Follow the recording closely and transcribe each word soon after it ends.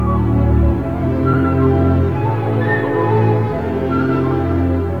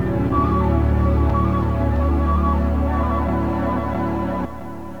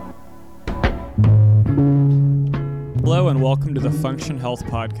and welcome to the Function Health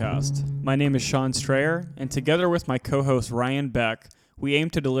Podcast. My name is Sean Strayer, and together with my co-host Ryan Beck, we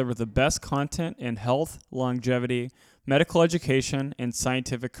aim to deliver the best content in health, longevity, medical education, and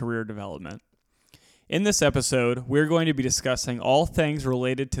scientific career development. In this episode, we're going to be discussing all things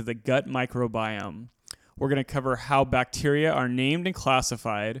related to the gut microbiome. We're going to cover how bacteria are named and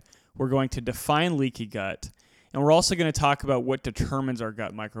classified, we're going to define leaky gut, and we're also going to talk about what determines our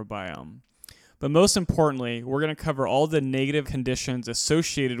gut microbiome. But most importantly, we're going to cover all the negative conditions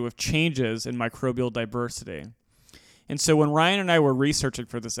associated with changes in microbial diversity. And so when Ryan and I were researching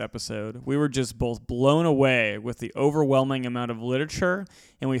for this episode, we were just both blown away with the overwhelming amount of literature,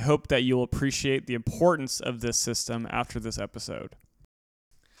 and we hope that you'll appreciate the importance of this system after this episode.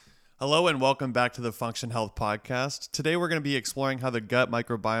 Hello and welcome back to the Function Health Podcast. Today we're going to be exploring how the gut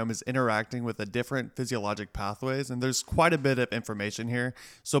microbiome is interacting with the different physiologic pathways, and there's quite a bit of information here.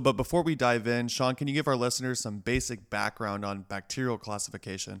 But before we dive in, Sean, can you give our listeners some basic background on bacterial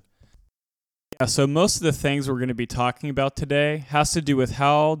classification? Yeah, so most of the things we're going to be talking about today has to do with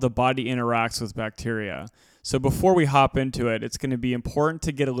how the body interacts with bacteria. So before we hop into it, it's going to be important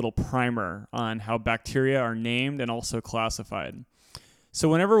to get a little primer on how bacteria are named and also classified. So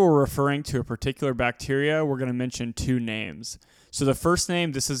whenever we're referring to a particular bacteria, we're going to mention two names. So the first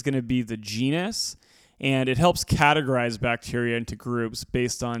name, this is going to be the genus, and it helps categorize bacteria into groups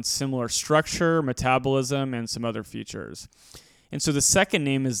based on similar structure, metabolism, and some other features. And so the second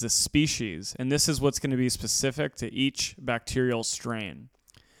name is the species, and this is what's going to be specific to each bacterial strain.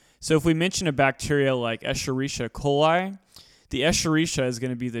 So if we mention a bacteria like Escherichia coli, the Escherichia is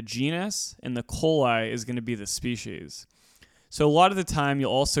going to be the genus, and the coli is going to be the species. So a lot of the time you'll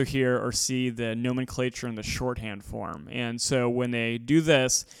also hear or see the nomenclature in the shorthand form. And so when they do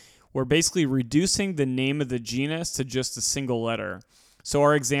this, we're basically reducing the name of the genus to just a single letter. So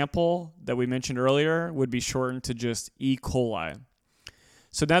our example that we mentioned earlier would be shortened to just E. coli.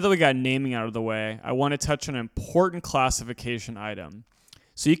 So now that we got naming out of the way, I want to touch on an important classification item.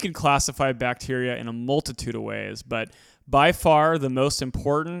 So you can classify bacteria in a multitude of ways, but by far the most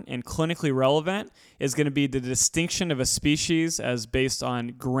important and clinically relevant is going to be the distinction of a species as based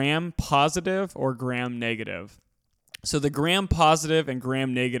on gram-positive or gram-negative. So the gram-positive and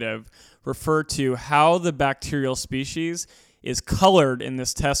gram-negative refer to how the bacterial species is colored in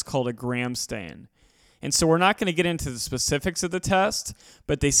this test called a gram stain. And so we're not going to get into the specifics of the test,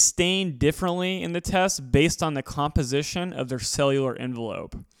 but they stain differently in the test based on the composition of their cellular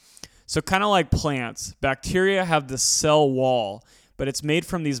envelope. So kind of like plants, bacteria have the cell wall, but it's made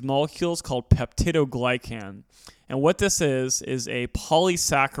from these molecules called peptidoglycan. And what this is a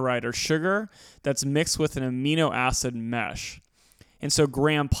polysaccharide or sugar that's mixed with an amino acid mesh. And so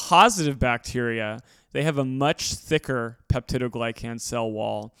gram-positive bacteria, they have a much thicker peptidoglycan cell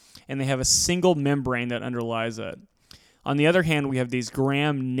wall, and they have a single membrane that underlies it. On the other hand, we have these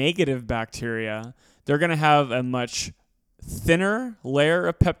gram-negative bacteria. They're going to have a much thinner layer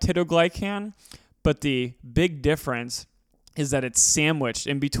of peptidoglycan, but the big difference is that it's sandwiched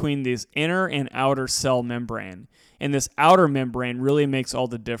in between these inner and outer cell membrane. And this outer membrane really makes all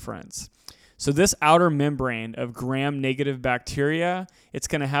the difference. So this outer membrane of gram-negative bacteria, it's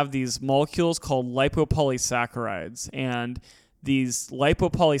going to have these molecules called lipopolysaccharides. And these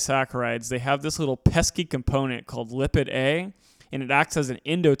lipopolysaccharides, they have this little pesky component called lipid A, and it acts as an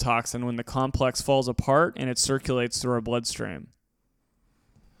endotoxin when the complex falls apart and it circulates through our bloodstream.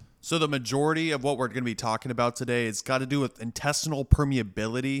 So the majority of what we're going to be talking about today has got to do with intestinal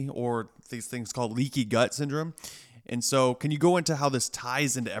permeability, or these things called leaky gut syndrome. And so can you go into how this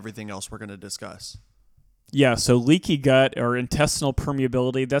ties into everything else we're going to discuss? Yeah, so leaky gut or intestinal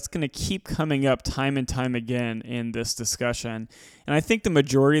permeability, that's going to keep coming up time and time again in this discussion. And I think the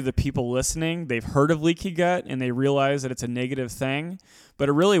majority of the people listening, they've heard of leaky gut and they realize that it's a negative thing. But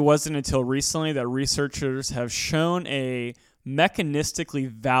it really wasn't until recently that researchers have shown a mechanistically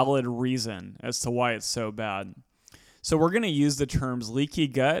valid reason as to why it's so bad. So we're going to use the terms leaky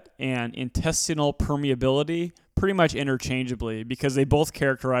gut and intestinal permeability pretty much interchangeably because they both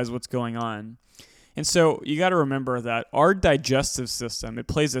characterize what's going on. And so you got to remember that our digestive system, it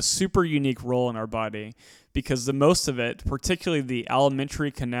plays a super unique role in our body because the most of it, particularly the alimentary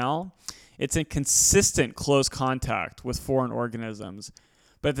canal, it's in consistent close contact with foreign organisms.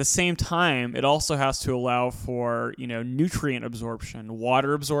 But at the same time, it also has to allow for, nutrient absorption,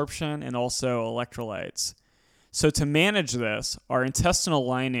 water absorption, and also electrolytes. So to manage this, our intestinal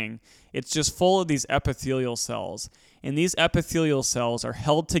lining, it's just full of these epithelial cells. And these epithelial cells are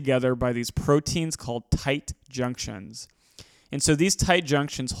held together by these proteins called tight junctions. And so these tight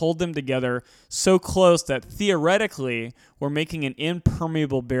junctions hold them together so close that theoretically we're making an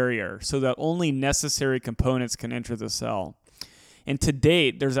impermeable barrier so that only necessary components can enter the cell. And to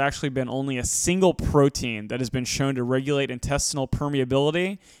date, there's actually been only a single protein that has been shown to regulate intestinal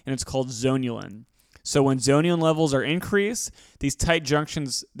permeability, and it's called zonulin. So when zonulin levels are increased, these tight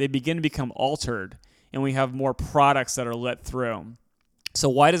junctions, they begin to become altered, and we have more products that are let through. So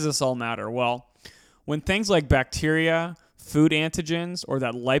why does this all matter? Well, when things like bacteria, food antigens, or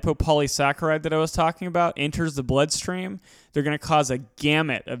that lipopolysaccharide that I was talking about enters the bloodstream, they're going to cause a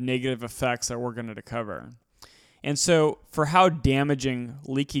gamut of negative effects that we're going to cover. And so for how damaging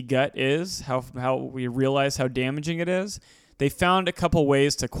leaky gut is, how we realize how damaging it is, they found a couple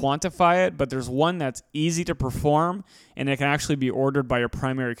ways to quantify it, but there's one that's easy to perform, and it can actually be ordered by your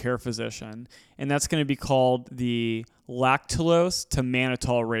primary care physician. And that's going to be called the lactulose to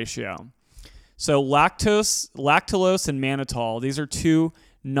mannitol ratio. So lactulose and mannitol, these are two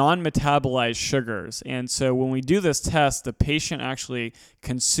non-metabolized sugars. And so when we do this test, the patient actually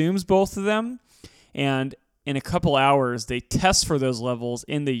consumes both of them, and in a couple hours, they test for those levels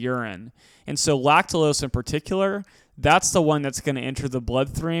in the urine. And so lactulose in particular, that's the one that's going to enter the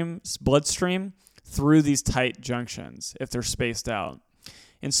bloodstream through these tight junctions if they're spaced out.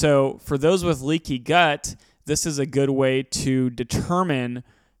 And so for those with leaky gut, this is a good way to determine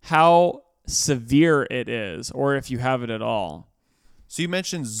how severe it is or if you have it at all. So you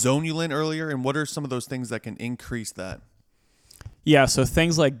mentioned zonulin earlier, and what are some of those things that can increase that? Yeah, so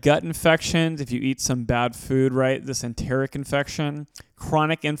things like gut infections, if you eat some bad food, right? This enteric infection,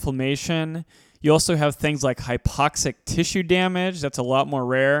 chronic inflammation. You also have things like hypoxic tissue damage. That's a lot more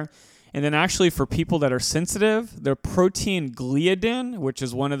rare. And then actually for people that are sensitive, the protein gliadin, which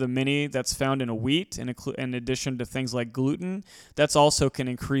is one of the many that's found in wheat, in addition to things like gluten, that's also can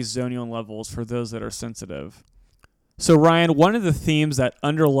increase zonulin levels for those that are sensitive. So Ryan, one of the themes that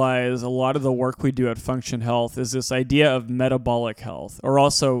underlies a lot of the work we do at Function Health is this idea of metabolic health, or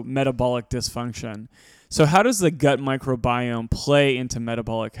also metabolic dysfunction. So how does the gut microbiome play into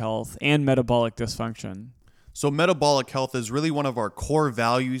metabolic health and metabolic dysfunction? So metabolic health is really one of our core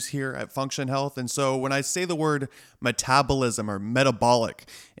values here at Function Health. And so when I say the word metabolism or metabolic,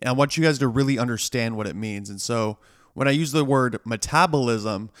 I want you guys to really understand what it means. And so when I use the word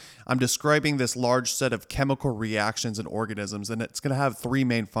metabolism, I'm describing this large set of chemical reactions in organisms, and it's going to have three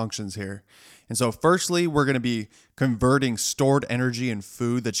main functions here. And so firstly, we're going to be converting stored energy in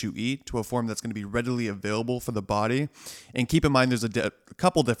food that you eat to a form that's going to be readily available for the body. And keep in mind, there's a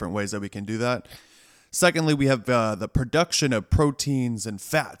couple different ways that we can do that. Secondly, we have the production of proteins and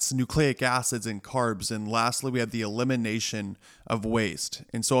fats, nucleic acids and carbs. And lastly, we have the elimination of waste.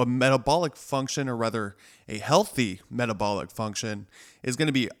 And so a metabolic function, or rather a healthy metabolic function, is going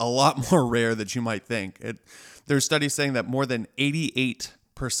to be a lot more rare than you might think. There's studies saying that more than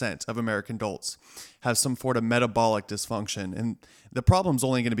 88% of American adults have some sort of metabolic dysfunction. And the problem's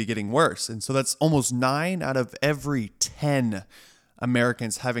only going to be getting worse. And so that's almost 9 out of every 10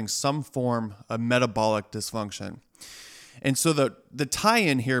 Americans having some form of metabolic dysfunction. And so the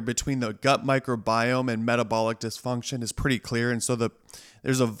tie-in here between the gut microbiome and metabolic dysfunction is pretty clear. And so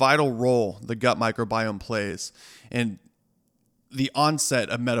there's a vital role the gut microbiome plays in the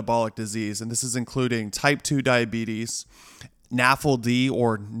onset of metabolic disease. And this is including type 2 diabetes, NAFLD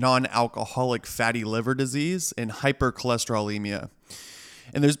or non-alcoholic fatty liver disease, and hypercholesterolemia.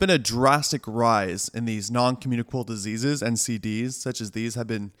 And there's been a drastic rise in these non-communicable diseases, NCDs, such as these, have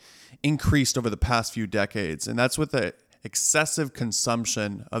been increased over the past few decades. And that's with the excessive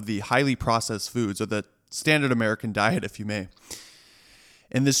consumption of the highly processed foods, or the standard American diet, if you may.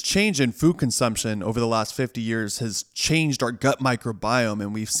 And this change in food consumption over the last 50 years has changed our gut microbiome.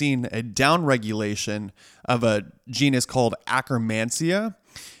 And we've seen a downregulation of a genus called Akkermansia.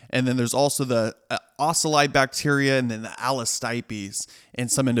 And then there's also the oxalate bacteria and then the allostipes in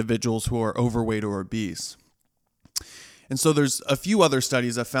some individuals who are overweight or obese. And so there's a few other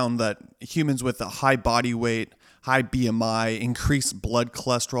studies that found that humans with a high body weight, high BMI, increased blood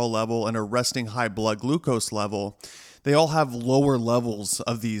cholesterol level, and a resting high blood glucose level, they all have lower levels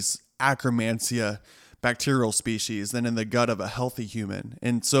of these Akkermansia bacterial species than in the gut of a healthy human.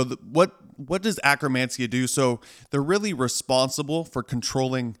 And so what does Akkermansia do? So they're really responsible for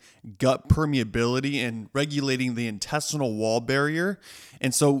controlling gut permeability and regulating the intestinal wall barrier.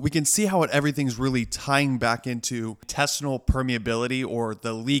 And so we can see how everything's really tying back into intestinal permeability, or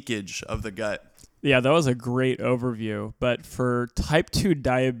the leakage of the gut. Yeah, that was a great overview. But for type 2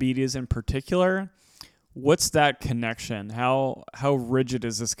 diabetes in particular, what's that connection? How rigid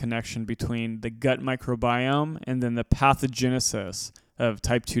is this connection between the gut microbiome and then the pathogenesis of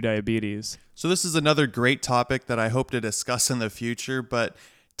type 2 diabetes. So this is another great topic that I hope to discuss in the future, but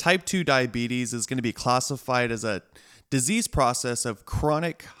type 2 diabetes is going to be classified as a disease process of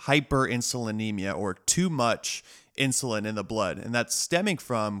chronic hyperinsulinemia, or too much insulin in the blood. And that's stemming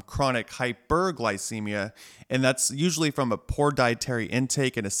from chronic hyperglycemia, and that's usually from a poor dietary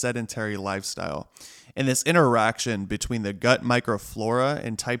intake and a sedentary lifestyle. And this interaction between the gut microflora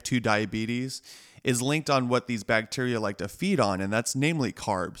and type 2 diabetes is linked on what these bacteria like to feed on, and that's namely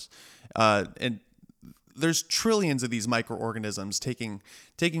carbs. And there's trillions of these microorganisms taking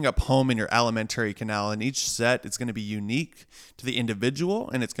up home in your alimentary canal, and each set is going to be unique to the individual,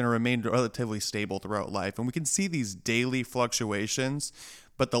 and it's going to remain relatively stable throughout life. And we can see these daily fluctuations,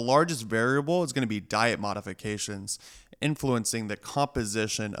 but the largest variable is going to be diet modifications, influencing the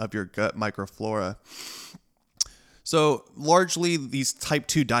composition of your gut microflora. So largely, these type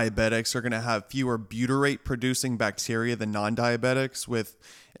 2 diabetics are going to have fewer butyrate-producing bacteria than non-diabetics, with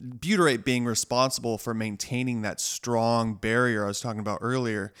butyrate being responsible for maintaining that strong barrier I was talking about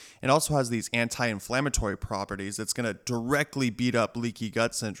earlier, and also has these anti-inflammatory properties that's going to directly beat up leaky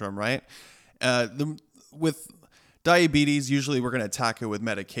gut syndrome, right? With diabetes, usually we're going to attack it with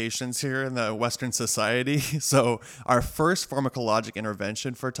medications here in the Western society. So our first pharmacologic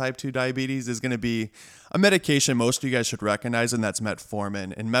intervention for type 2 diabetes is going to be a medication most of you guys should recognize, and that's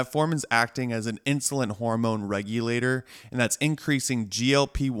metformin. And metformin is acting as an insulin hormone regulator, and that's increasing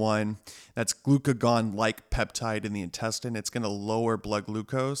GLP-1, that's glucagon-like peptide in the intestine. It's going to lower blood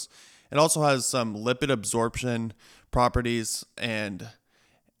glucose. It also has some lipid absorption properties and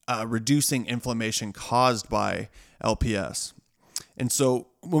reducing inflammation caused by LPS. And so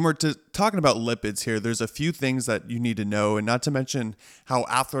when we're talking about lipids here, there's a few things that you need to know, and not to mention how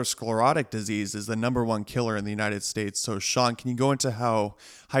atherosclerotic disease is the number one killer in the United States. So Sean, can you go into how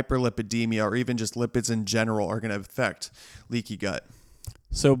hyperlipidemia, or even just lipids in general, are going to affect leaky gut?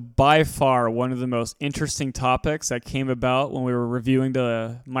 So by far, one of the most interesting topics that came about when we were reviewing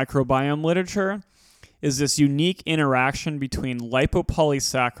the microbiome literature is this unique interaction between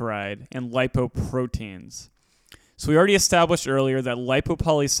lipopolysaccharide and lipoproteins. So we already established earlier that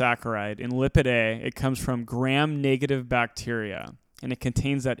lipopolysaccharide in lipid A, it comes from gram-negative bacteria, and it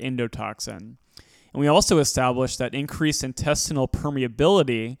contains that endotoxin. And we also established that increased intestinal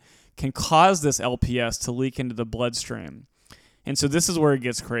permeability can cause this LPS to leak into the bloodstream. And so this is where it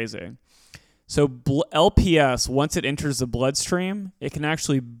gets crazy. So LPS, once it enters the bloodstream, it can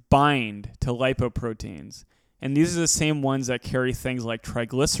actually bind to lipoproteins. And these are the same ones that carry things like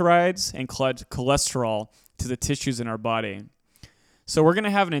triglycerides and cholesterol to the tissues in our body. So we're going to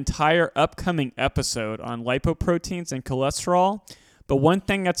have an entire upcoming episode on lipoproteins and cholesterol. But one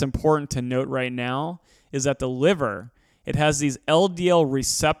thing that's important to note right now is that the liver, it has these LDL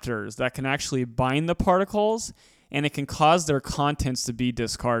receptors that can actually bind the particles, and it can cause their contents to be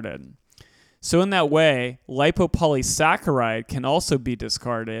discarded. So in that way, lipopolysaccharide can also be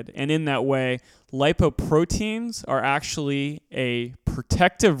discarded, and in that way, lipoproteins are actually a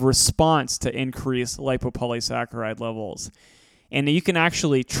protective response to increased lipopolysaccharide levels. And you can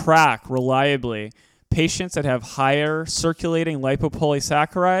actually track reliably patients that have higher circulating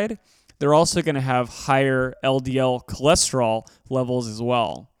lipopolysaccharide. They're also going to have higher LDL cholesterol levels as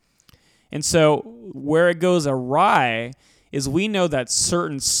well. And so where it goes awry is we know that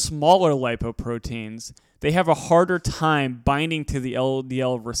certain smaller lipoproteins, they have a harder time binding to the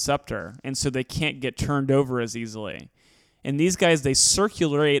LDL receptor, and so they can't get turned over as easily. And these guys, they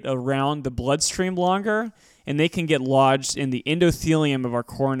circulate around the bloodstream longer, and they can get lodged in the endothelium of our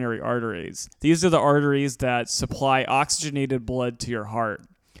coronary arteries. These are the arteries that supply oxygenated blood to your heart.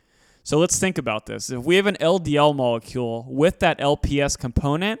 So let's think about this. If we have an LDL molecule with that LPS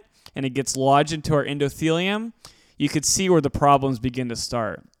component, and it gets lodged into our endothelium, you could see where the problems begin to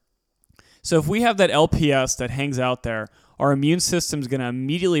start. So if we have that LPS that hangs out there, our immune system is going to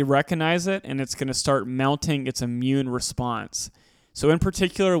immediately recognize it, and it's going to start mounting its immune response. So in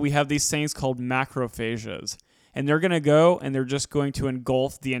particular, we have these things called macrophages, and they're going to go and they're just going to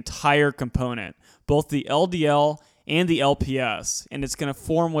engulf the entire component, both the LDL and the LPS, and it's going to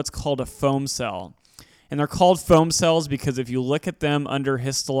form what's called a foam cell. And they're called foam cells because if you look at them under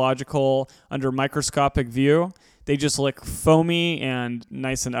microscopic view, they just look foamy and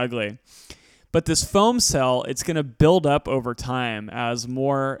nice and ugly. But this foam cell, it's going to build up over time as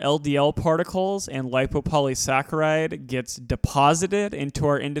more LDL particles and lipopolysaccharide gets deposited into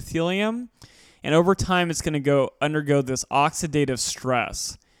our endothelium. And over time, it's going to undergo this oxidative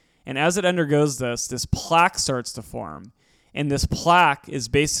stress. And as it undergoes this plaque starts to form. And this plaque is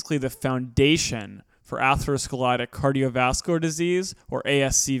basically the foundation for atherosclerotic cardiovascular disease, or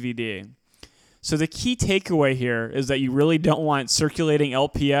ASCVD. So the key takeaway here is that you really don't want circulating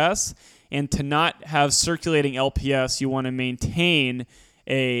LPS, and to not have circulating LPS, you want to maintain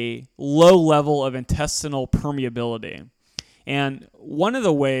a low level of intestinal permeability. And one of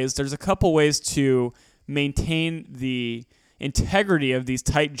the ways, there's a couple ways to maintain the integrity of these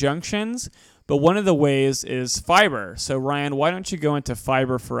tight junctions, but one of the ways is fiber. So Ryan, why don't you go into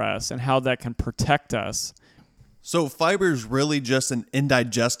fiber for us and how that can protect us? So fiber is really just an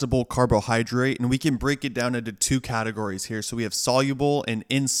indigestible carbohydrate, and we can break it down into two categories here. So we have soluble and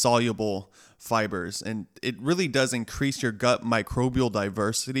insoluble fibers, and it really does increase your gut microbial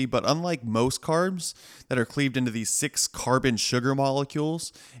diversity. But unlike most carbs that are cleaved into these 6 carbon sugar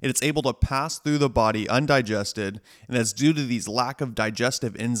molecules, it's able to pass through the body undigested, and that's due to these lack of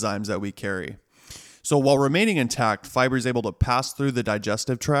digestive enzymes that we carry. So while remaining intact, fiber is able to pass through the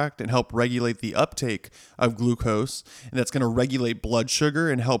digestive tract and help regulate the uptake of glucose, and that's going to regulate blood sugar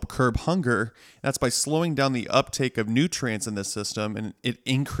and help curb hunger. That's by slowing down the uptake of nutrients in the system, and it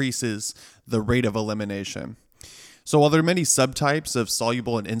increases the rate of elimination. So while there are many subtypes of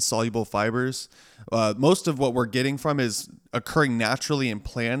soluble and insoluble fibers, most of what we're getting from is occurring naturally in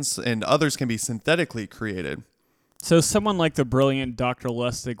plants, and others can be synthetically created. So someone like the brilliant Dr.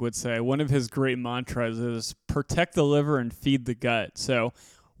 Lustig would say, one of his great mantras is protect the liver and feed the gut. So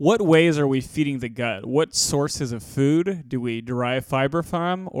what ways are we feeding the gut? What sources of food do we derive fiber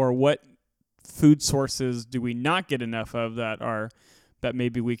from? Or what food sources do we not get enough of that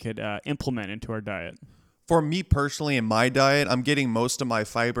maybe we could implement into our diet? For me personally, in my diet, I'm getting most of my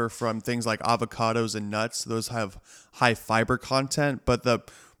fiber from things like avocados and nuts. Those have high fiber content, but the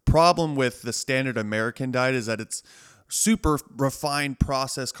problem with the standard American diet is that it's super refined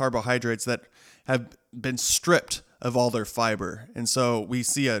processed carbohydrates that have been stripped of all their fiber. And so we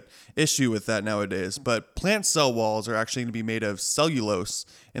see an issue with that nowadays. But plant cell walls are actually going to be made of cellulose,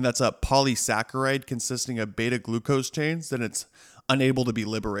 and that's a polysaccharide consisting of beta-glucose chains that it's unable to be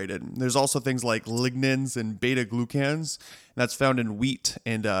liberated. There's also things like lignans and beta-glucans, and that's found in wheat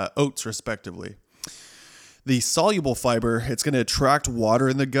and oats respectively. The soluble fiber, it's going to attract water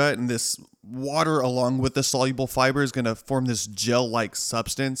in the gut, and this water along with the soluble fiber is going to form this gel-like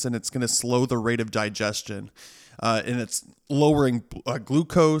substance, and it's going to slow the rate of digestion. And it's lowering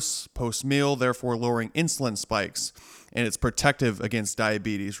glucose post-meal, therefore lowering insulin spikes, and it's protective against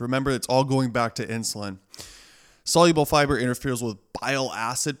diabetes. Remember, it's all going back to insulin. Soluble fiber interferes with bile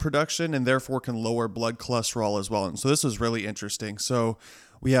acid production and therefore can lower blood cholesterol as well. And so this is really interesting. So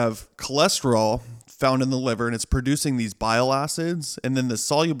we have cholesterol found in the liver, and it's producing these bile acids, and then the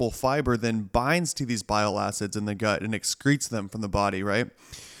soluble fiber then binds to these bile acids in the gut and excretes them from the body, right?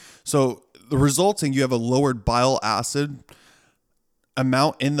 So the resulting, you have a lowered bile acid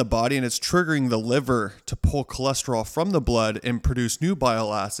amount in the body, and it's triggering the liver to pull cholesterol from the blood and produce new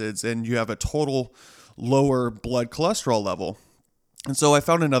bile acids, and you have a total lower blood cholesterol level. And so I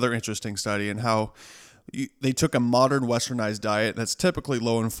found another interesting study in how they took a modern westernized diet that's typically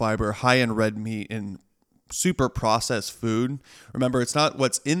low in fiber, high in red meat, and super processed food. Remember, it's not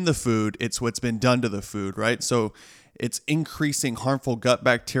what's in the food, it's what's been done to the food, right? So it's increasing harmful gut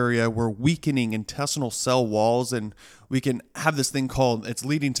bacteria. We're weakening intestinal cell walls, and we can have it's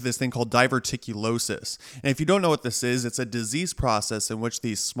leading to this thing called diverticulosis. And if you don't know what this is, it's a disease process in which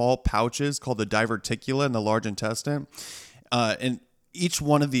these small pouches called the diverticula in the large intestine, and each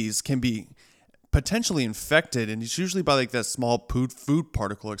one of these can be potentially infected, and it's usually by like that small food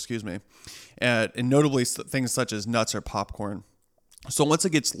particle, and notably things such as nuts or popcorn. So once it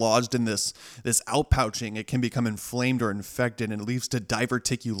gets lodged in this outpouching, it can become inflamed or infected, and it leads to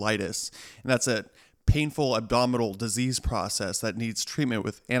diverticulitis. And that's a painful abdominal disease process that needs treatment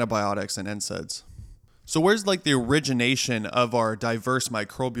with antibiotics and NSAIDs. So where's like the origination of our diverse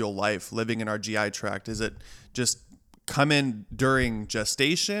microbial life living in our GI tract? Is it just come in during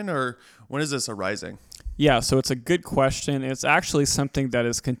gestation, or when is this arising? Yeah, so it's a good question. It's actually something that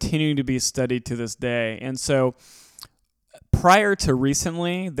is continuing to be studied to this day. And so prior to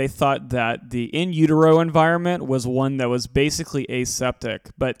recently, they thought that the in utero environment was one that was basically aseptic,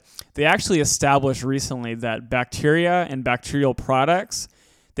 but they actually established recently that bacteria and bacterial products,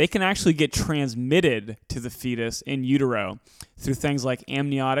 they can actually get transmitted to the fetus in utero through things like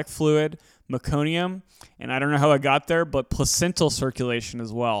amniotic fluid, meconium, and I don't know how it got there, but placental circulation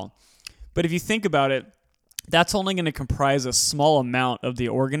as well. But if you think about it, that's only going to comprise a small amount of the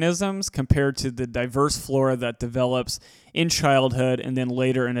organisms compared to the diverse flora that develops in childhood and then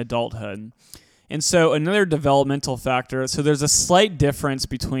later in adulthood. And so another developmental factor, so there's a slight difference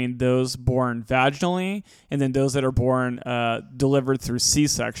between those born vaginally and then those that are born delivered through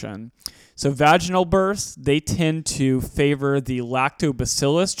C-section. So vaginal births, they tend to favor the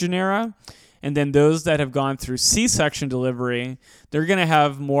lactobacillus genera, And then those that have gone through C-section delivery, they're going to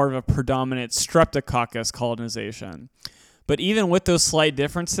have more of a predominant streptococcus colonization. But even with those slight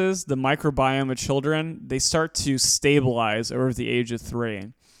differences, the microbiome of children, they start to stabilize over the age of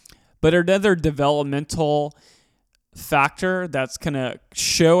 3. But another developmental factor that's going to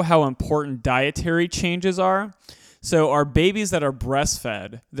show how important dietary changes are. So our babies that are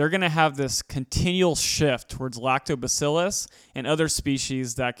breastfed, they're going to have this continual shift towards lactobacillus and other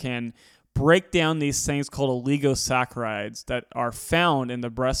species that can break down these things called oligosaccharides that are found in the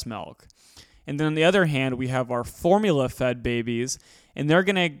breast milk. And then on the other hand, we have our formula-fed babies, and they're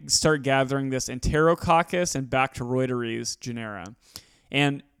going to start gathering this Enterococcus and Bacteroidetes genera.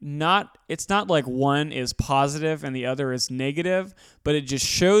 And it's not like one is positive and the other is negative, but it just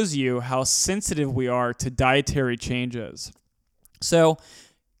shows you how sensitive we are to dietary changes. So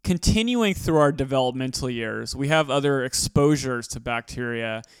continuing through our developmental years, we have other exposures to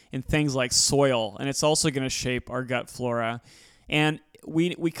bacteria in things like soil, and it's also going to shape our gut flora. And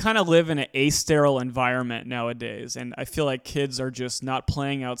we kind of live in an asterile environment nowadays, and I feel like kids are just not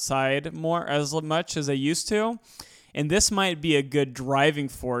playing outside as much as they used to. And this might be a good driving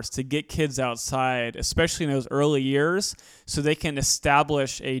force to get kids outside, especially in those early years, so they can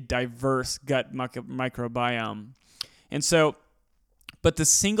establish a diverse gut microbiome. And so, but the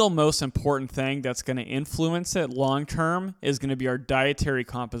single most important thing that's going to influence it long term is going to be our dietary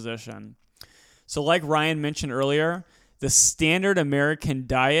composition. So like Ryan mentioned earlier, the standard American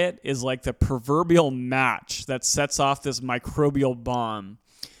diet is like the proverbial match that sets off this microbial bomb.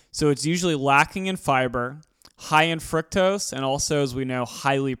 So it's usually lacking in fiber, high in fructose, and also, as we know,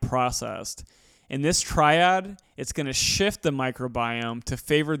 highly processed. In this triad, it's going to shift the microbiome to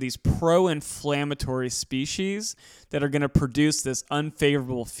favor these pro-inflammatory species that are going to produce this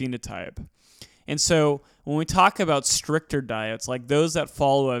unfavorable phenotype. And so when we talk about stricter diets, like those that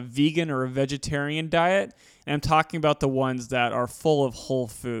follow a vegan or a vegetarian diet, and I'm talking about the ones that are full of whole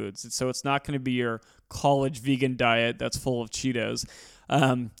foods. And so it's not going to be your college vegan diet that's full of Cheetos.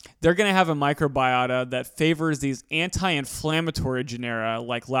 They're going to have a microbiota that favors these anti-inflammatory genera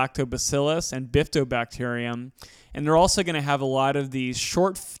like lactobacillus and bifidobacterium. And they're also going to have a lot of these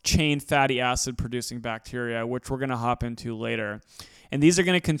short-chain fatty acid-producing bacteria, which we're going to hop into later. And these are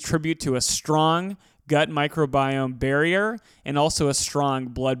going to contribute to a strong gut microbiome barrier and also a strong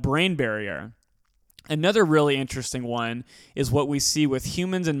blood-brain barrier. Another really interesting one is what we see with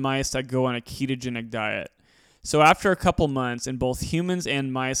humans and mice that go on a ketogenic diet. So after a couple months in both humans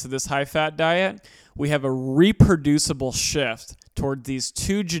and mice of this high-fat diet, we have a reproducible shift toward these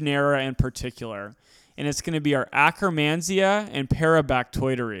two genera in particular. And it's going to be our Akkermansia and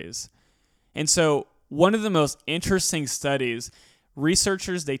Parabactoidetes. And so one of the most interesting studies,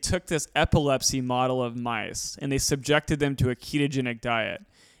 researchers, they took this epilepsy model of mice and they subjected them to a ketogenic diet.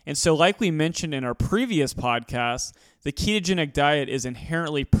 And so like we mentioned in our previous podcast, the ketogenic diet is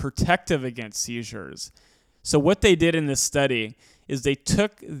inherently protective against seizures. So what they did in this study is they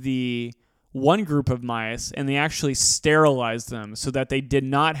took the one group of mice and they actually sterilized them so that they did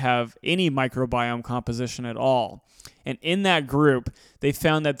not have any microbiome composition at all. And in that group, they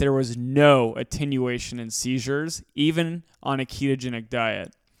found that there was no attenuation in seizures, even on a ketogenic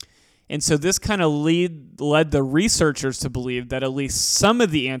diet. And so this kind of led the researchers to believe that at least some of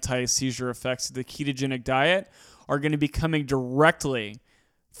the anti-seizure effects of the ketogenic diet are going to be coming directly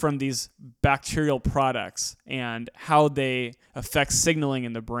from these bacterial products and how they affect signaling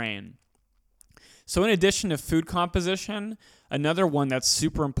in the brain. So in addition to food composition, another one that's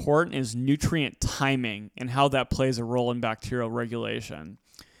super important is nutrient timing and how that plays a role in bacterial regulation.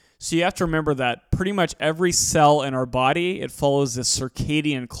 So you have to remember that pretty much every cell in our body, it follows this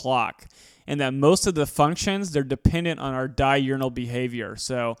circadian clock, and that most of the functions, they're dependent on our diurnal behavior,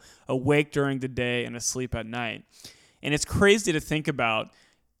 so awake during the day and asleep at night. And it's crazy to think about.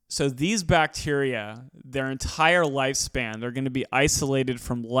 So these bacteria, their entire lifespan, they're going to be isolated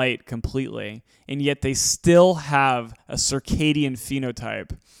from light completely, and yet they still have a circadian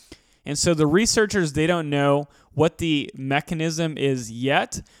phenotype. And so the researchers, they don't know what the mechanism is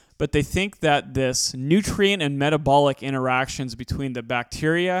yet, but they think that this nutrient and metabolic interactions between the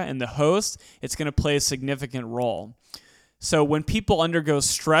bacteria and the host, it's going to play a significant role. So when people undergo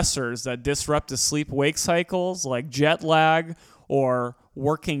stressors that disrupt the sleep-wake cycles, like jet lag or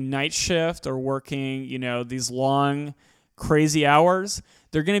working night shift or working, these long, crazy hours,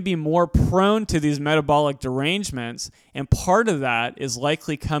 they're going to be more prone to these metabolic derangements. And part of that is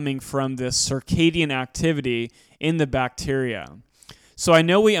likely coming from this circadian activity in the bacteria. So I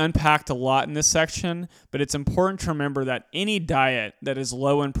know we unpacked a lot in this section, but it's important to remember that any diet that is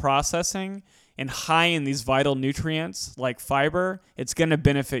low in processing and high in these vital nutrients like fiber, it's going to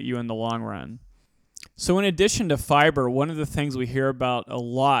benefit you in the long run. So in addition to fiber, one of the things we hear about a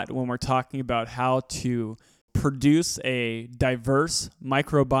lot when we're talking about how to produce a diverse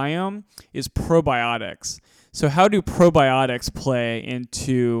microbiome is probiotics. So how do probiotics play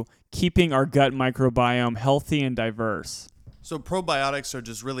into keeping our gut microbiome healthy and diverse? So probiotics are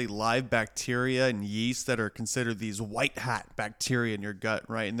just really live bacteria and yeast that are considered these white hat bacteria in your gut,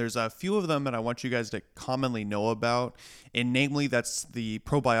 right? And there's a few of them that I want you guys to commonly know about. And namely, that's the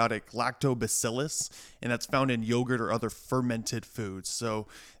probiotic lactobacillus, and that's found in yogurt or other fermented foods. So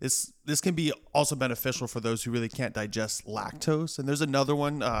this can be also beneficial for those who really can't digest lactose. And there's another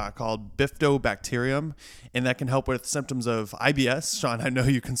one called bifidobacterium, and that can help with symptoms of IBS. Sean, I know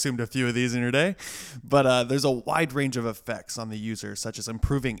you consumed a few of these in your day, but there's a wide range of effects on the user, such as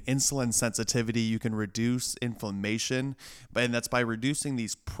improving insulin sensitivity. You can reduce inflammation, and that's by reducing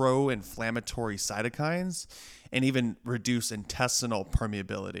these pro-inflammatory cytokines, and even reduce intestinal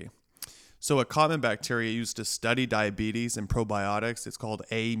permeability. So a common bacteria used to study diabetes and probiotics, it's called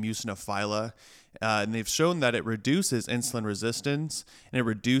A. muciniphila, and they've shown that it reduces insulin resistance and it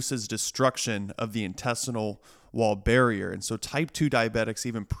reduces destruction of the intestinal wall barrier. And so type 2 diabetics,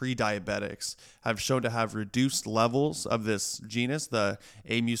 even pre-diabetics, have shown to have reduced levels of this genus, the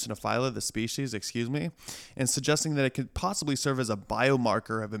A. muciniphila, the species, and suggesting that it could possibly serve as a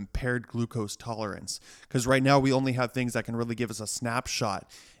biomarker of impaired glucose tolerance. Because right now we only have things that can really give us a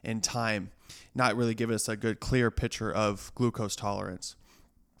snapshot in time, not really give us a good clear picture of glucose tolerance.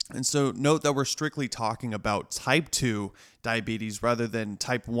 And so note that we're strictly talking about type 2 diabetes rather than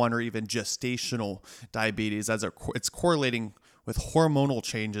type 1 or even gestational diabetes, as it's correlating with hormonal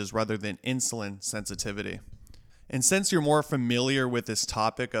changes rather than insulin sensitivity. And since you're more familiar with this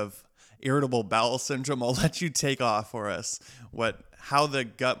topic of irritable bowel syndrome, I'll let you take off for us how the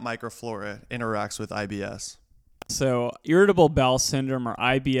gut microflora interacts with IBS. So irritable bowel syndrome, or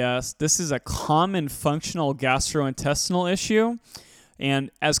IBS, this is a common functional gastrointestinal issue.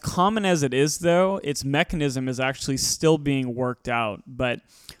 And as common as it is, though, its mechanism is actually still being worked out. But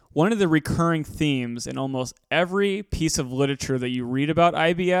one of the recurring themes in almost every piece of literature that you read about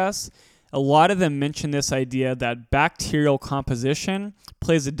IBS, a lot of them mention this idea that bacterial composition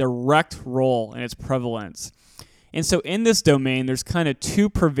plays a direct role in its prevalence. And so in this domain, there's kind of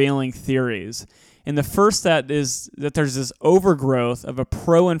two prevailing theories. And the first that is that there's this overgrowth of a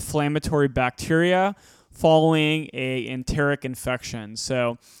pro-inflammatory bacteria following a enteric infection.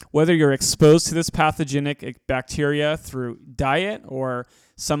 So whether you're exposed to this pathogenic bacteria through diet or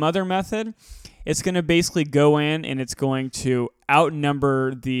some other method, it's going to basically go in and it's going to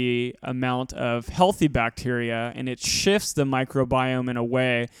outnumber the amount of healthy bacteria, and it shifts the microbiome in a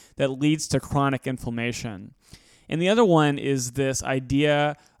way that leads to chronic inflammation. And the other one is this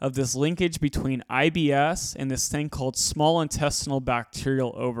idea of this linkage between IBS and this thing called small intestinal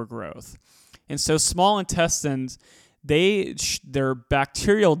bacterial overgrowth. And so small intestines, their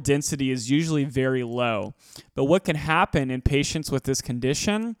bacterial density is usually very low. But what can happen in patients with this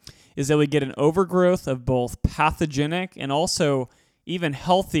condition is that we get an overgrowth of both pathogenic and also even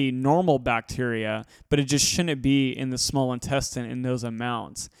healthy normal bacteria, but it just shouldn't be in the small intestine in those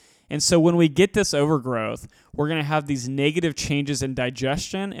amounts. And so when we get this overgrowth, we're going to have these negative changes in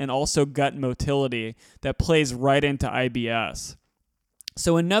digestion and also gut motility that plays right into IBS.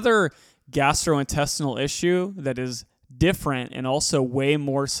 So another gastrointestinal issue that is different and also way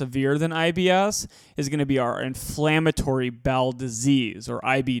more severe than IBS is going to be our inflammatory bowel disease, or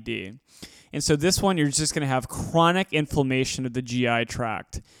IBD. And so this one, you're just going to have chronic inflammation of the GI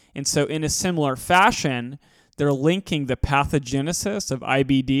tract. And so in a similar fashion, they're linking the pathogenesis of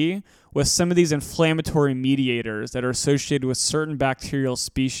IBD with some of these inflammatory mediators that are associated with certain bacterial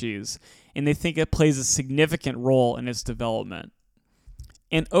species, and they think it plays a significant role in its development.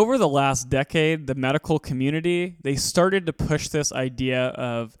 And over the last decade, the medical community, they started to push this idea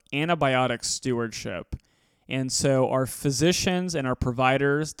of antibiotic stewardship. And so our physicians and our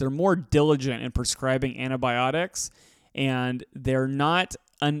providers, they're more diligent in prescribing antibiotics, and they're not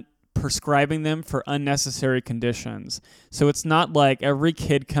prescribing them for unnecessary conditions. So it's not like every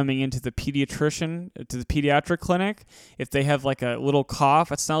kid coming into the pediatric clinic, if they have like a little cough,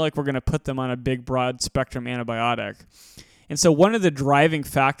 it's not like we're going to put them on a big broad spectrum antibiotic. And so one of the driving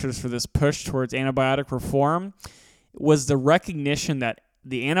factors for this push towards antibiotic reform was the recognition that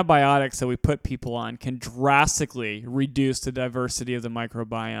the antibiotics that we put people on can drastically reduce the diversity of the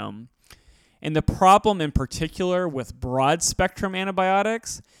microbiome. And the problem in particular with broad spectrum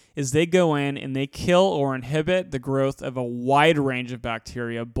antibiotics is they go in and they kill or inhibit the growth of a wide range of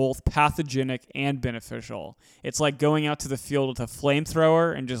bacteria, both pathogenic and beneficial. It's like going out to the field with a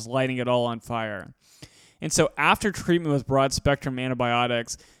flamethrower and just lighting it all on fire. And so after treatment with broad spectrum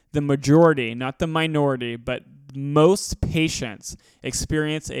antibiotics, the majority, not the minority, but most patients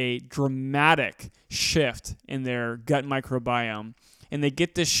experience a dramatic shift in their gut microbiome. And they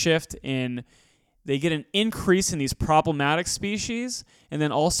get this shift they get an increase in these problematic species, and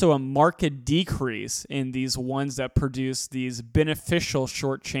then also a marked decrease in these ones that produce these beneficial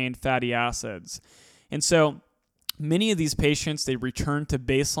short-chain fatty acids. And so many of these patients, they return to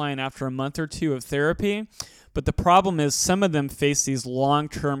baseline after a month or two of therapy, but the problem is some of them face these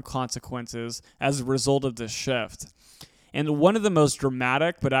long-term consequences as a result of this shift. And one of the most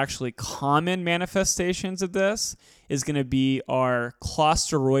dramatic but actually common manifestations of this is going to be our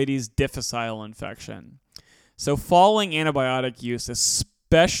Clostridium difficile infection. So following antibiotic use,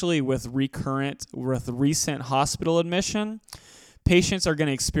 especially with recent hospital admission, patients are going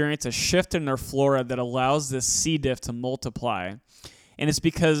to experience a shift in their flora that allows this C. diff to multiply. And it's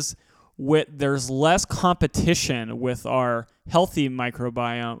because there's less competition with our healthy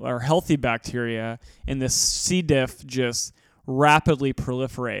microbiome or healthy bacteria, and this C. diff just rapidly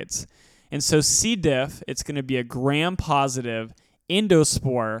proliferates. And so C. diff, it's going to be a gram-positive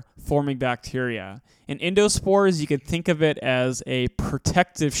endospore forming bacteria. And endospores, you can think of it as a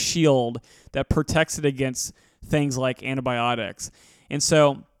protective shield that protects it against things like antibiotics. And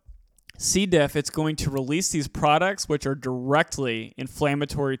so C. diff, it's going to release these products which are directly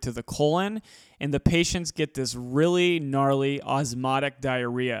inflammatory to the colon, and the patients get this really gnarly osmotic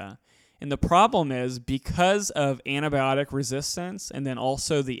diarrhea. And the problem is, because of antibiotic resistance and then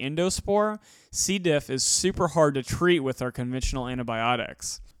also the endospore, C. diff is super hard to treat with our conventional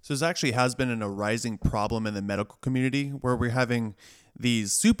antibiotics. So this actually has been a rising problem in the medical community where we're having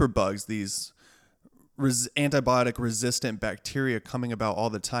these superbugs, these antibiotic-resistant bacteria coming about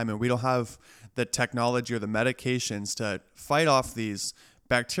all the time, and we don't have the technology or the medications to fight off these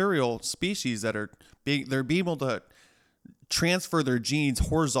bacterial species that they're being able to transfer their genes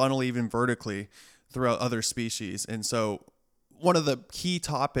horizontally, even vertically, throughout other species. And so one of the key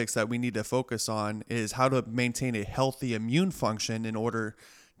topics that we need to focus on is how to maintain a healthy immune function in order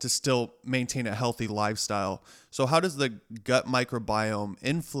to still maintain a healthy lifestyle. So how does the gut microbiome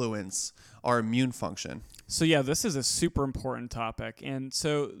influence our immune function? So yeah, this is a super important topic. And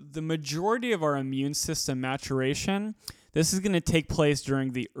so the majority of our immune system maturation, this is going to take place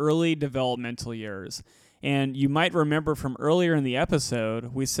during the early developmental years. And you might remember from earlier in the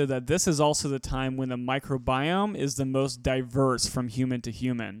episode, we said that this is also the time when the microbiome is the most diverse from human to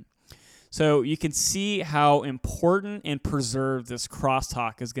human. So you can see how important and preserved this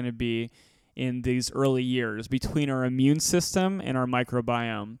crosstalk is going to be in these early years between our immune system and our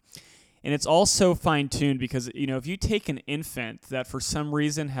microbiome. And it's also fine-tuned because, if you take an infant that for some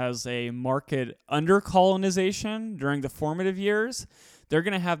reason has a marked undercolonization during the formative years, they're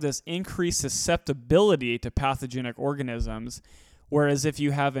going to have this increased susceptibility to pathogenic organisms. Whereas if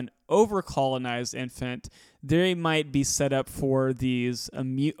you have an overcolonized infant, they might be set up for these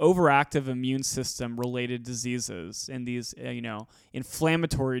overactive immune system related diseases and these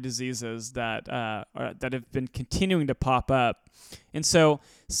inflammatory diseases that have been continuing to pop up. And so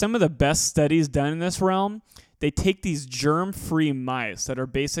some of the best studies done in this realm, they take these germ-free mice that are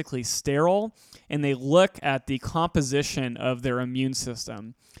basically sterile, and they look at the composition of their immune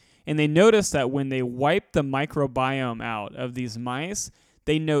system. And they notice that when they wipe the microbiome out of these mice,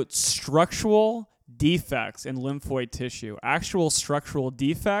 they note structural defects in lymphoid tissue, actual structural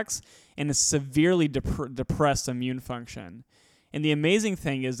defects, and a severely depressed immune function. And the amazing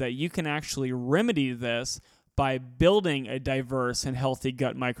thing is that you can actually remedy this by building a diverse and healthy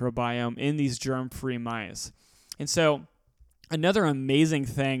gut microbiome in these germ-free mice. And so another amazing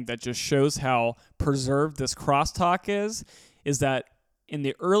thing that just shows how preserved this crosstalk is that in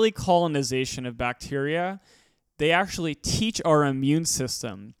the early colonization of bacteria, they actually teach our immune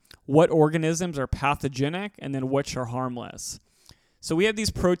system what organisms are pathogenic and then which are harmless. So we have these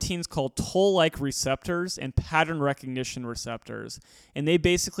proteins called toll-like receptors and pattern recognition receptors, and they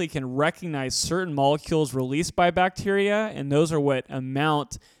basically can recognize certain molecules released by bacteria, and those are what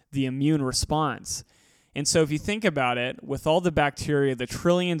amount the immune response. And so if you think about it, with all the bacteria, the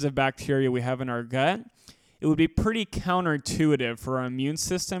trillions of bacteria we have in our gut, it would be pretty counterintuitive for our immune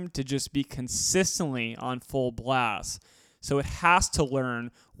system to just be consistently on full blast. So it has to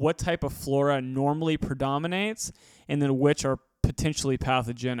learn what type of flora normally predominates and then which are potentially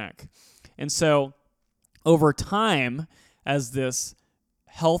pathogenic. And so over time, as this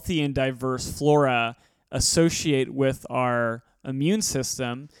healthy and diverse flora associate with our immune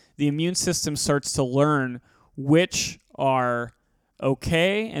system, the immune system starts to learn which are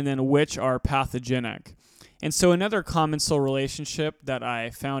okay and then which are pathogenic. And so another commensal relationship that I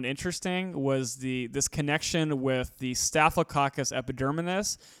found interesting was this connection with the Staphylococcus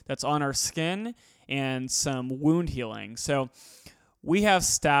epidermidis that's on our skin and some wound healing. So we have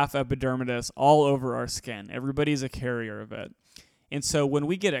staph epidermidis all over our skin. Everybody's a carrier of it. And so when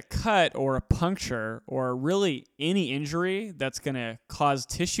we get a cut or a puncture or really any injury that's going to cause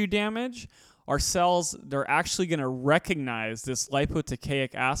tissue damage, our cells, they're actually going to recognize this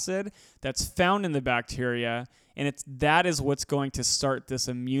lipoteichaic acid that's found in the bacteria, and that is what's going to start this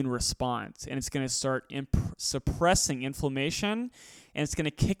immune response. And it's going to start suppressing inflammation, and it's going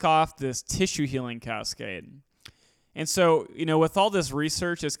to kick off this tissue healing cascade. And so, with all this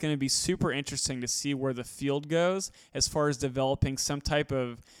research, it's going to be super interesting to see where the field goes as far as developing some type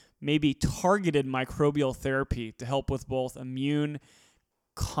of maybe targeted microbial therapy to help with both immune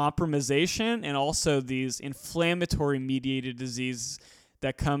compromisation and also these inflammatory mediated diseases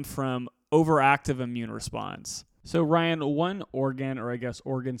that come from overactive immune response. So Ryan, one organ, or I guess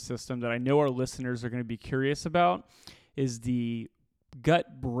organ system that I know our listeners are going to be curious about is the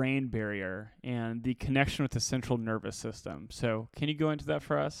gut-brain barrier and the connection with the central nervous system. So can you go into that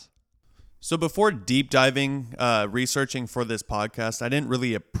for us? So before deep diving, researching for this podcast, I didn't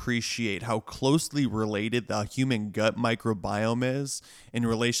really appreciate how closely related the human gut microbiome is in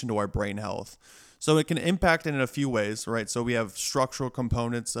relation to our brain health. So it can impact in a few ways, right? So we have structural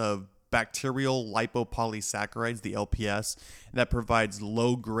components of bacterial lipopolysaccharides, the LPS, that provides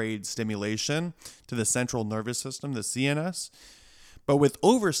low-grade stimulation to the central nervous system, the CNS. But with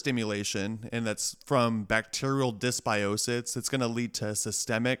overstimulation, and that's from bacterial dysbiosis, it's going to lead to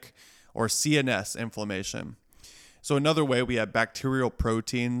systemic or CNS inflammation. So another way, we have bacterial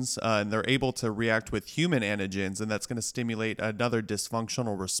proteins, and they're able to react with human antigens, and that's going to stimulate another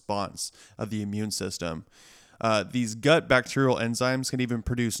dysfunctional response of the immune system. These gut bacterial enzymes can even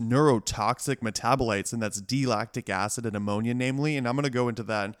produce neurotoxic metabolites, and that's D-lactic acid and ammonia, namely, and I'm going to go into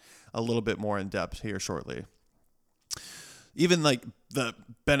that a little bit more in depth here shortly. Even like the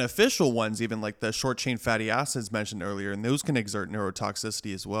beneficial ones, even like the short chain fatty acids mentioned earlier, and those can exert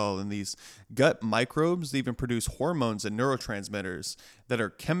neurotoxicity as well. And these gut microbes, they even produce hormones and neurotransmitters that are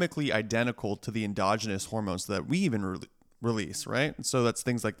chemically identical to the endogenous hormones that we even release, right? So that's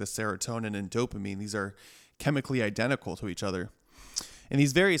things like the serotonin and dopamine. These are chemically identical to each other. And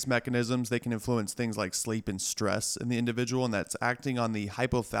these various mechanisms, they can influence things like sleep and stress in the individual, and that's acting on the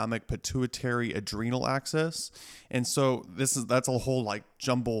hypothalamic pituitary adrenal axis. And so that's a whole like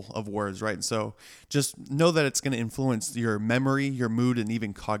jumble of words, right? And so just know that it's going to influence your memory, your mood, and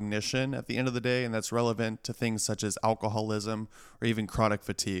even cognition at the end of the day, and that's relevant to things such as alcoholism or even chronic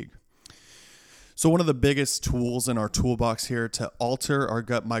fatigue. So one of the biggest tools in our toolbox here to alter our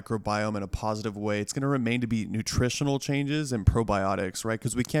gut microbiome in a positive way, it's going to remain to be nutritional changes and probiotics, right?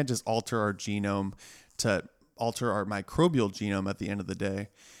 Because we can't just alter our genome to alter our microbial genome at the end of the day.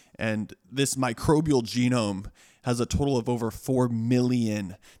 And this microbial genome has a total of over 4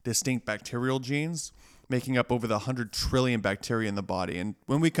 million distinct bacterial genes, making up over the 100 trillion bacteria in the body. And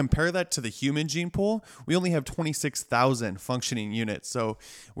when we compare that to the human gene pool, we only have 26,000 functioning units. So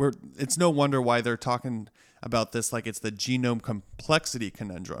it's no wonder why they're talking about this like it's the genome complexity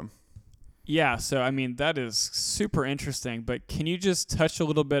conundrum. Yeah, so I mean, that is super interesting, but can you just touch a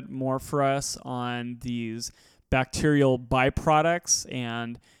little bit more for us on these bacterial byproducts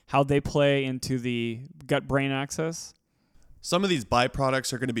and how they play into the gut-brain axis? Some of these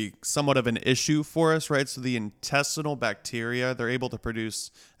byproducts are going to be somewhat of an issue for us, right? So the intestinal bacteria, they're able to produce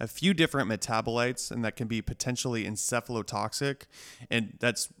a few different metabolites, and that can be potentially encephalotoxic. And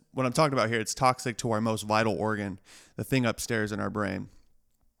that's what I'm talking about here. It's toxic to our most vital organ, the thing upstairs in our brain.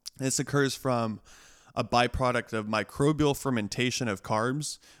 This occurs from a byproduct of microbial fermentation of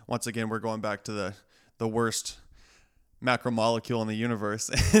carbs. Once again, we're going back to the worst macromolecule in the universe.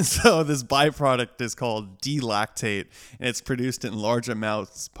 And so this byproduct is called D-lactate, and it's produced in large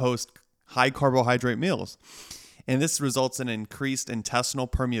amounts post high carbohydrate meals. And this results in increased intestinal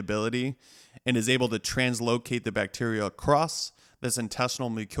permeability and is able to translocate the bacteria across this intestinal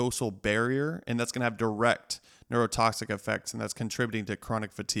mucosal barrier, and that's going to have direct neurotoxic effects, and that's contributing to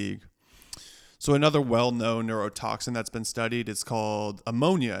chronic fatigue. So another well-known neurotoxin that's been studied is called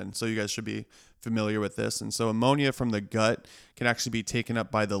ammonia, and so you guys should be familiar with this. And so ammonia from the gut can actually be taken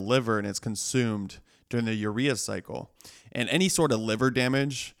up by the liver, and it's consumed during the urea cycle. And any sort of liver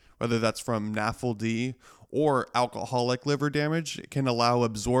damage, whether that's from NAFLD or alcoholic liver damage, it can allow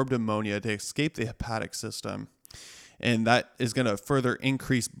absorbed ammonia to escape the hepatic system. And that is going to further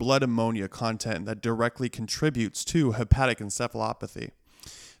increase blood ammonia content that directly contributes to hepatic encephalopathy.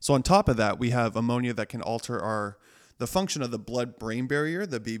 So on top of that, we have ammonia that can alter the function of the blood-brain barrier,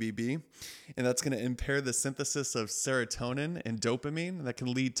 the BBB, and that's going to impair the synthesis of serotonin and dopamine that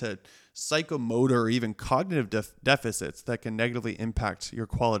can lead to psychomotor or even cognitive deficits that can negatively impact your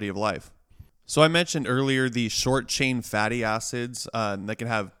quality of life. So I mentioned earlier the short-chain fatty acids that can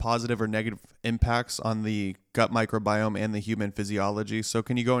have positive or negative impacts on the gut microbiome and the human physiology. So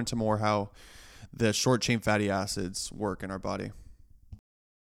can you go into more how the short-chain fatty acids work in our body?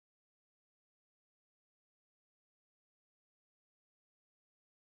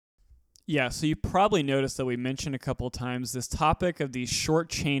 Yeah, so you probably noticed that we mentioned a couple of times this topic of these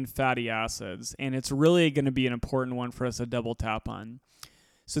short-chain fatty acids, and it's really going to be an important one for us to double tap on.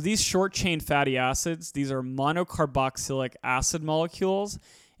 So these short-chain fatty acids, these are monocarboxylic acid molecules,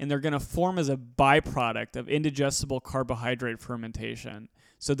 and they're going to form as a byproduct of indigestible carbohydrate fermentation.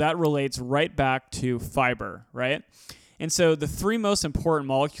 So that relates right back to fiber, right? And so the three most important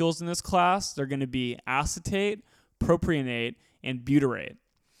molecules in this class, they're going to be acetate, propionate, and butyrate.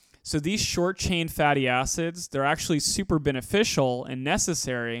 So these short-chain fatty acids, they're actually super beneficial and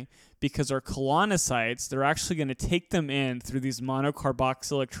necessary because our colonocytes, they're actually going to take them in through these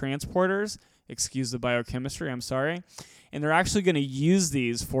monocarboxylic transporters, excuse the biochemistry, I'm sorry, and they're actually going to use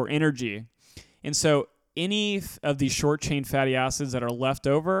these for energy. And so any of these short-chain fatty acids that are left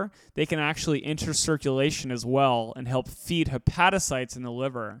over, they can actually enter circulation as well and help feed hepatocytes in the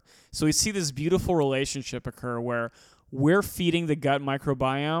liver. So we see this beautiful relationship occur where we're feeding the gut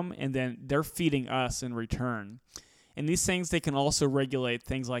microbiome, and then they're feeding us in return. And these things, they can also regulate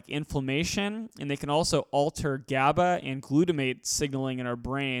things like inflammation, and they can also alter GABA and glutamate signaling in our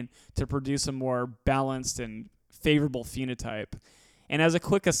brain to produce a more balanced and favorable phenotype. And as a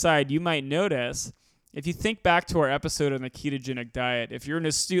quick aside, you might notice, if you think back to our episode on the ketogenic diet, if you're an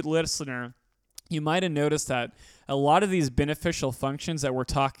astute listener, you might have noticed that a lot of these beneficial functions that we're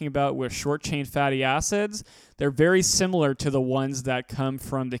talking about with short-chain fatty acids, they're very similar to the ones that come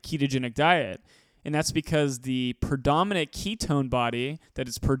from the ketogenic diet. And that's because the predominant ketone body that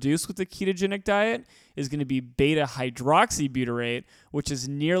is produced with the ketogenic diet is going to be beta-hydroxybutyrate, which is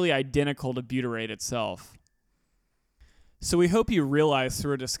nearly identical to butyrate itself. So we hope you realize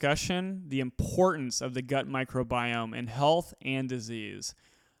through a discussion the importance of the gut microbiome in health and disease.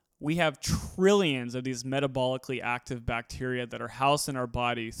 We have trillions of these metabolically active bacteria that are housed in our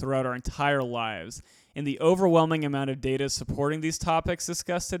body throughout our entire lives. And the overwhelming amount of data supporting these topics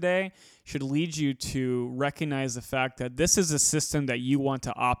discussed today should lead you to recognize the fact that this is a system that you want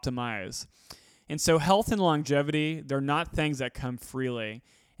to optimize. And so health and longevity, they're not things that come freely.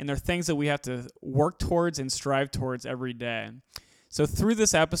 And they're things that we have to work towards and strive towards every day. So through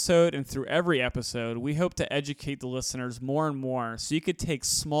this episode and through every episode, we hope to educate the listeners more and more so you could take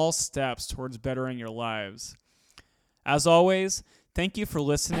small steps towards bettering your lives. As always, thank you for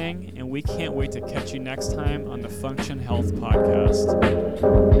listening, and we can't wait to catch you next time on the Function Health Podcast.